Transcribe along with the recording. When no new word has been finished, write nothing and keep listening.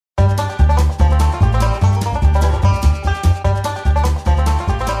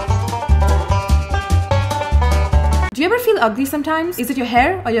ugly sometimes? Is it your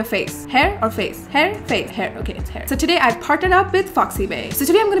hair or your face? Hair or face? Hair, face, hair. Okay, it's hair. So today I've partnered up with Foxy Bae. So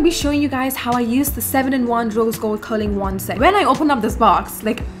today I'm gonna be showing you guys how I use the 7-in-1 rose gold curling wand set. When I opened up this box,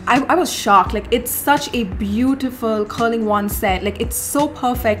 like I was shocked. Like it's such a beautiful curling wand set. Like it's so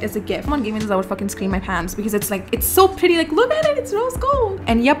perfect as a gift. Someone gave me this, I would fucking scream my pants because it's like, it's so pretty. Like look at it, it's rose gold.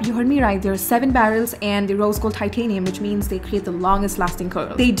 And yep, you heard me right. There are 7 barrels and the rose gold titanium, which means they create the longest lasting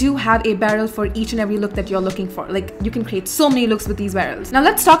curls. They do have a barrel for each and every look that you're looking for. Like you can create so many looks with these barrels. Now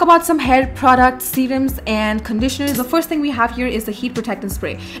let's talk about some hair products, serums and conditioners. The first thing we have here is the heat protectant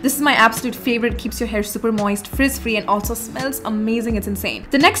spray. This is my absolute favorite. Keeps your hair super moist, frizz free, and also smells amazing. It's insane.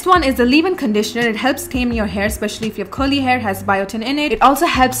 The next one is the leave-in conditioner. It helps tame your hair, especially if you have curly hair, has biotin in it. It also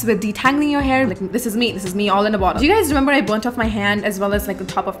helps with detangling your hair. Like this is me all in a bottle. Do you guys remember I burnt off my hand as well as like the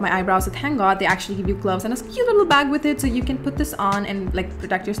top of my eyebrows? So thank God they actually give you gloves and a cute little bag with it, so you can put this on and like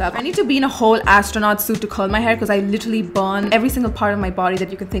protect yourself. I need to be in a whole astronaut suit to curl my hair because I literally burn every single part of my body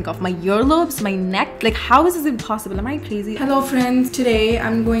that you can think of. My earlobes, my neck. Like how is this impossible? Am I crazy? Hello friends, today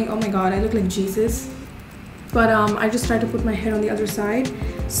I'm going, oh my god, I look like Jesus. But I just tried to put my hair on the other side.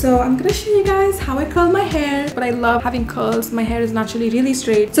 So I'm gonna show you guys how I curl my hair. But I love having curls. My hair is naturally really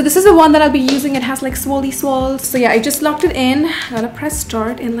straight. So this is the one that I'll be using. It has like swirly swirls. So yeah, I just locked it in. Gotta press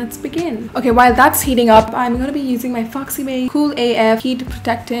start and let's begin. Okay, while that's heating up, I'm gonna be using my Foxy Bae Cool AF Heat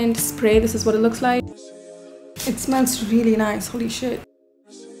Protectant Spray. This is what it looks like. It smells really nice, holy shit.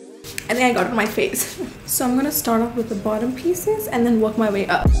 I think I got it on my face. So I'm gonna start off with the bottom pieces and then work my way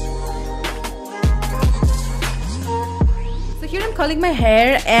up. Here I'm curling my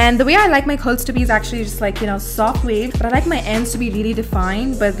hair, and the way I like my curls to be is actually just like, you know, soft waves, but I like my ends to be really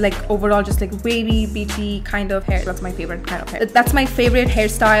defined, but like overall just like wavy, beachy kind of hair. That's my favorite kind of hair. That's my favorite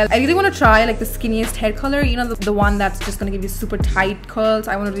hairstyle. I really want to try like the skinniest hair color, you know, the one that's just gonna give you super tight curls.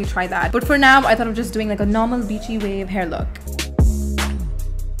 I want to really try that, but for now I thought of just doing like a normal beachy wave hair look.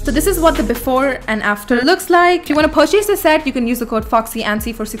 So this is what the before and after looks like. If you want to purchase this set, you can use the code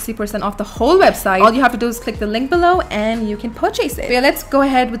FOXYANNCY for 60% off the whole website. All you have to do is click the link below and you can purchase it. So yeah, let's go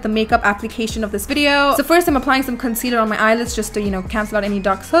ahead with the makeup application of this video. So first I'm applying some concealer on my eyelids just to, you know, cancel out any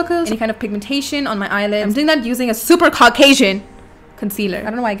dark circles, any kind of pigmentation on my eyelid. I'm doing that using a super Caucasian concealer. I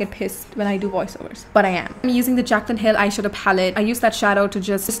don't know why I get pissed when I do voiceovers, but I am. I'm using the Jaclyn Hill eyeshadow palette. I use that shadow to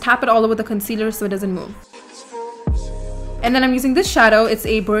just tap it all over the concealer so it doesn't move. And then I'm using this shadow. It's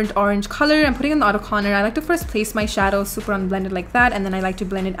a burnt orange color. I'm putting it in the outer corner. I like to first place my shadow super unblended like that, and then I like to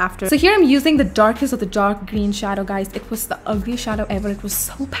blend it after. So here I'm using the darkest of the dark green shadow, guys. It was the ugliest shadow ever. It was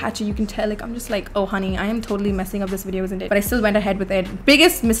so patchy. You can tell, like, I'm just like, oh honey, I am totally messing up this video, isn't it? But I still went ahead with it.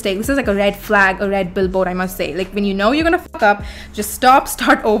 Biggest mistake. This is like a red flag, a red billboard, I must say. Like when you know you're gonna fuck up, just stop,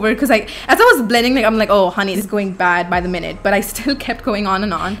 start over. Because like as I was blending, like I'm like, oh honey, this is going bad by the minute. But I still kept going on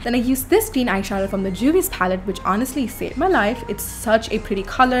and on. Then I used this green eyeshadow from the Juvia's palette, which honestly saved my life. It's such a pretty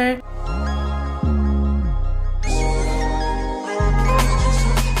color.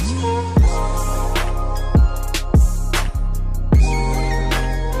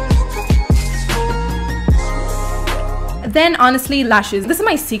 Then honestly, lashes. This is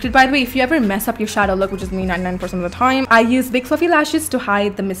my secret, by the way. If you ever mess up your shadow look, which is me 99% of the time, I use big fluffy lashes to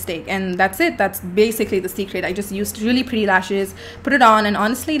hide the mistake, and that's it. That's basically the secret. I just used really pretty lashes, put it on, and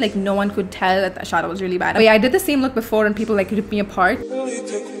honestly, like no one could tell that the shadow was really bad. But yeah, I did the same look before and people like ripped me apart.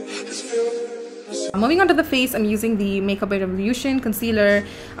 Moving on to the face, I'm using the Makeup by Revolution concealer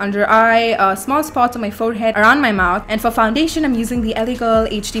under eye, small spots on my forehead, around my mouth. And for foundation, I'm using the LA Girl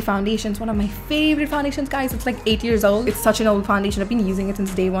HD foundation. It's one of my favorite foundations, guys. It's like 8 years old. It's such an old foundation. I've been using it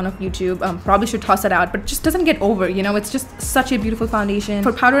since day one of YouTube. Probably should toss it out, but it just doesn't get over, you know. It's just such a beautiful foundation.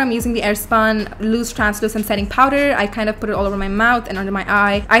 For powder, I'm using the Airspun Loose Translucent Setting Powder. I kind of put it all over my mouth and under my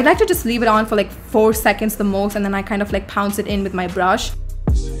eye. I like to just leave it on for like 4 seconds the most, and then I kind of like pounce it in with my brush.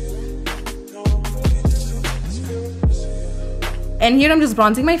 And here I'm just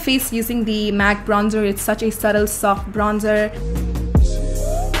bronzing my face using the MAC bronzer. It's such a subtle, soft bronzer.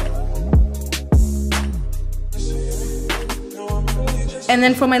 And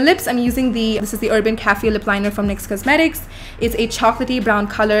then for my lips, I'm using this is the Urban Cafe lip liner from NYX Cosmetics. It's a chocolatey brown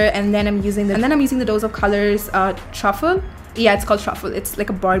color, and then I'm using the Dose of Colors Truffle. Yeah, it's called Truffle. It's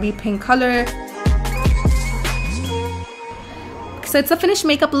like a Barbie pink color. So it's a finished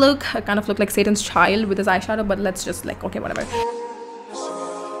makeup look. I kind of look like Satan's child with his eyeshadow, but let's just like, okay, whatever.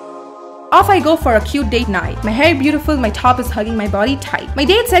 Off I go for a cute date night. My hair beautiful, my top is hugging my body tight. My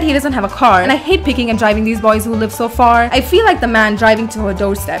date said he doesn't have a car, and I hate picking and driving these boys who live so far. I feel like the man driving to her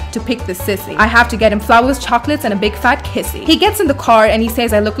doorstep to pick this sissy. I have to get him flowers, chocolates, and a big fat kissy. He gets in the car and he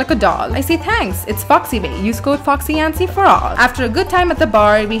says I look like a doll. I say thanks, it's Foxy Bae. Use code Anncy for all. After a good time at the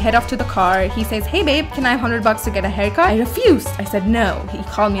bar, we head off to the car. He says, hey babe, can I have $100 to get a haircut? I refused. I said no. He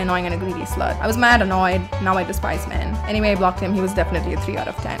called me annoying and a greedy slut. I was mad, annoyed. Now I despise men. Anyway, I blocked him. He was definitely a 3 out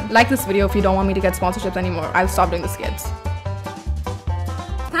of 10. Like this video if you don't want me to get sponsorships anymore. I'll stop doing the skits.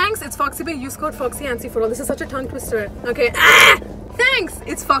 Thanks, it's Foxy Bae. Use code Anncy for all. This is such a tongue twister. Okay. Ah! Thanks,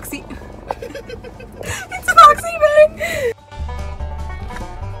 it's Foxy. It's Foxy Bae.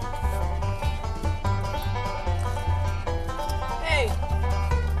 Hey.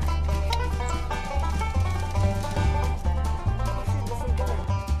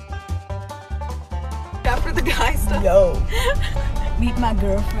 After the guy stuff. Yo. Meet my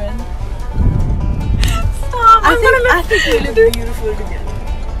girlfriend. Stop. I think we look beautiful together.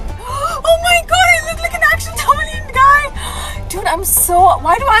 Oh my god, I look like an action Italian guy. Dude, I'm so...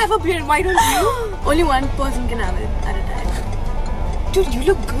 Why do I have a beard? Why don't you? Only one person can have it at a time. Dude, you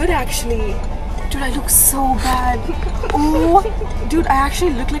look good actually. Dude, I look so bad. Oh, dude, I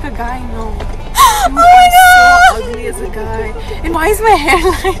actually look like a guy now. Dude, I'm so ugly as a guy. And why is my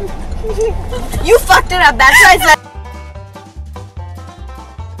hairline... You fucked it up. That's why I said...